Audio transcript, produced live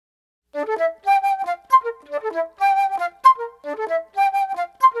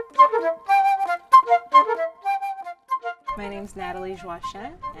My name's Natalie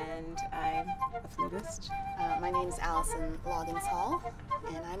Joachin, and I'm a flutist. My name's Allison Loggins-Hall,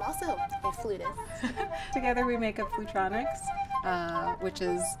 and I'm also a flutist. Together we make up Flutronix, which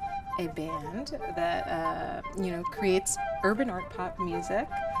is a band that creates urban art pop music,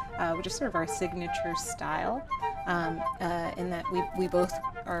 which is sort of our signature style. In that we both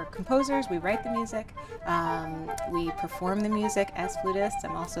are composers, we write the music, we perform the music as flutists.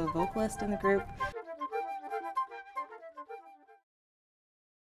 I'm also a vocalist in the group.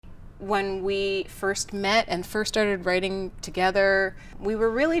 When we first met and first started writing together, we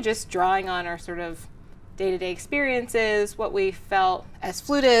were really just drawing on our sort of day-to-day experiences, what we felt as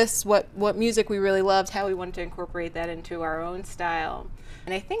flutists, what music we really loved, how we wanted to incorporate that into our own style.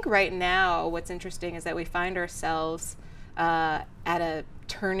 And I think right now what's interesting is that we find ourselves at a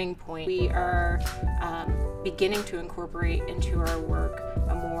turning point. We are beginning to incorporate into our work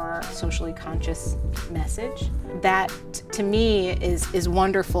a more socially conscious message. That, to me, is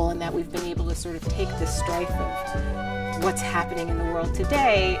wonderful in that we've been able to sort of take the strife of what's happening in the world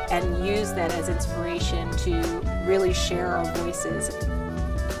today and use that as inspiration to really share our voices.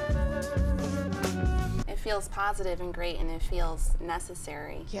 It feels positive and great, and it feels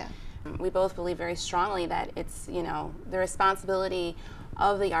necessary. Yeah. We both believe very strongly that it's, the responsibility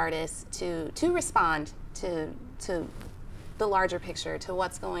of the artist to respond to the larger picture, to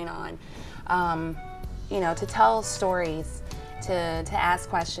what's going on, to tell stories, to ask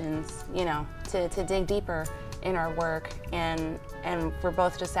questions, to dig deeper in our work, and we're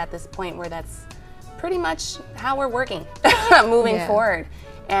both just at this point where that's pretty much how we're working, moving forward,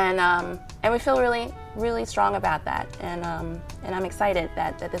 and we feel really, really strong about that, and I'm excited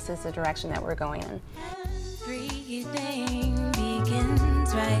that this is the direction that we're going in. Everything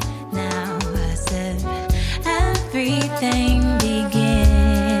begins right now. I said everything begins.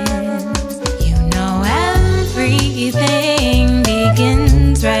 Everything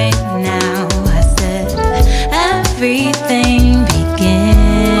begins right now. I said everything.